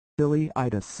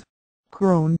Ileitis,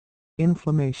 Crohn,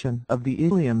 inflammation of the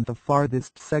ileum, the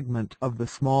farthest segment of the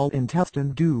small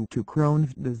intestine due to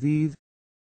Crohn's disease.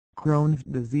 Crohn's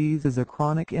disease is a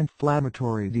chronic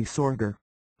inflammatory disorder,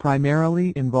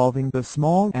 primarily involving the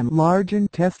small and large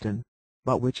intestine,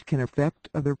 but which can affect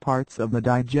other parts of the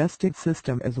digestive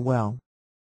system as well.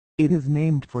 It is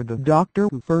named for the doctor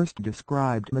who first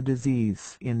described the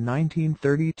disease in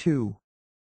 1932.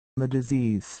 The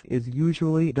disease is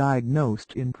usually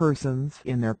diagnosed in persons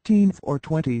in their teens or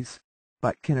 20s,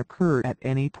 but can occur at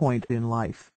any point in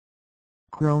life.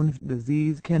 Crohn's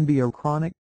disease can be a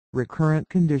chronic, recurrent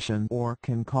condition or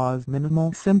can cause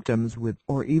minimal symptoms with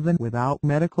or even without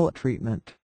medical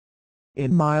treatment.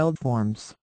 In mild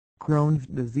forms, Crohn's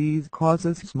disease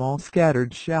causes small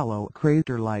scattered shallow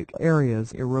crater-like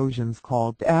areas, erosions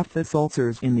called aphthous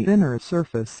ulcers in the inner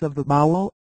surface of the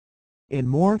bowel. In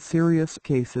more serious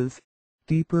cases,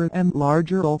 deeper and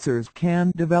larger ulcers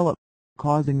can develop,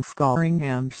 causing scarring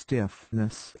and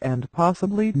stiffness and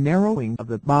possibly narrowing of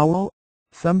the bowel,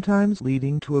 sometimes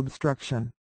leading to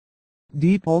obstruction.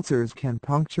 Deep ulcers can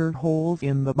puncture holes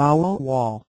in the bowel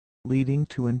wall, leading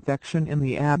to infection in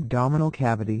the abdominal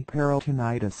cavity,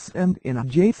 peritonitis, and in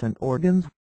adjacent organs.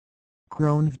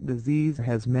 Crohn's disease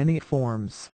has many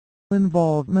forms.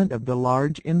 Involvement of the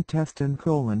large intestine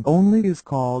colon only is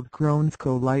called Crohn's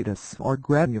colitis or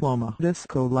granulomatous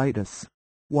colitis,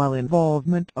 while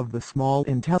involvement of the small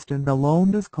intestine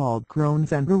alone is called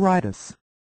Crohn's enteritis.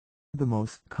 The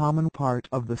most common part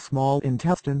of the small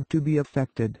intestine to be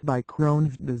affected by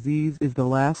Crohn's disease is the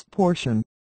last portion,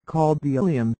 called the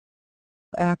ileum.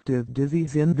 Active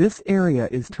disease in this area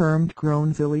is termed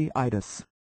Crohn's ileitis.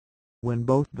 When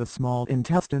both the small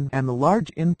intestine and the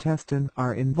large intestine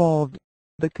are involved,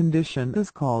 the condition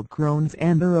is called Crohn's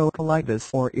enterocolitis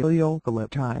or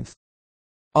ileocolitis.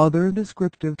 Other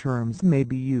descriptive terms may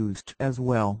be used as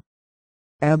well.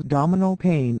 Abdominal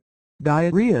pain,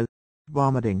 diarrhea,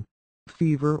 vomiting,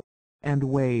 fever, and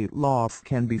weight loss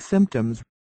can be symptoms.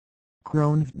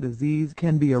 Crohn's disease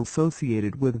can be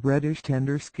associated with reddish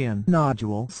tender skin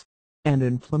nodules, and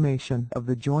inflammation of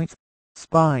the joints,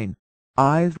 spine,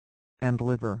 eyes, and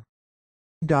liver.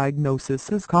 Diagnosis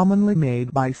is commonly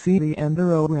made by CT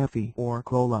enterography or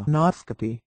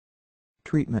colonoscopy.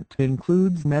 Treatment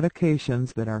includes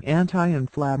medications that are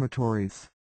anti-inflammatories,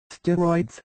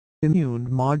 steroids, immune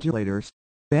modulators,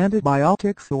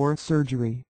 antibiotics, or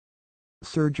surgery.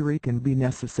 Surgery can be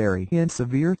necessary in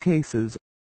severe cases.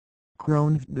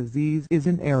 Crohn's disease is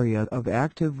an area of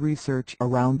active research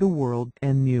around the world,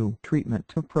 and new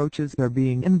treatment approaches are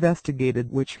being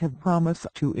investigated which have promise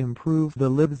to improve the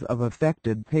lives of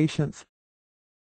affected patients.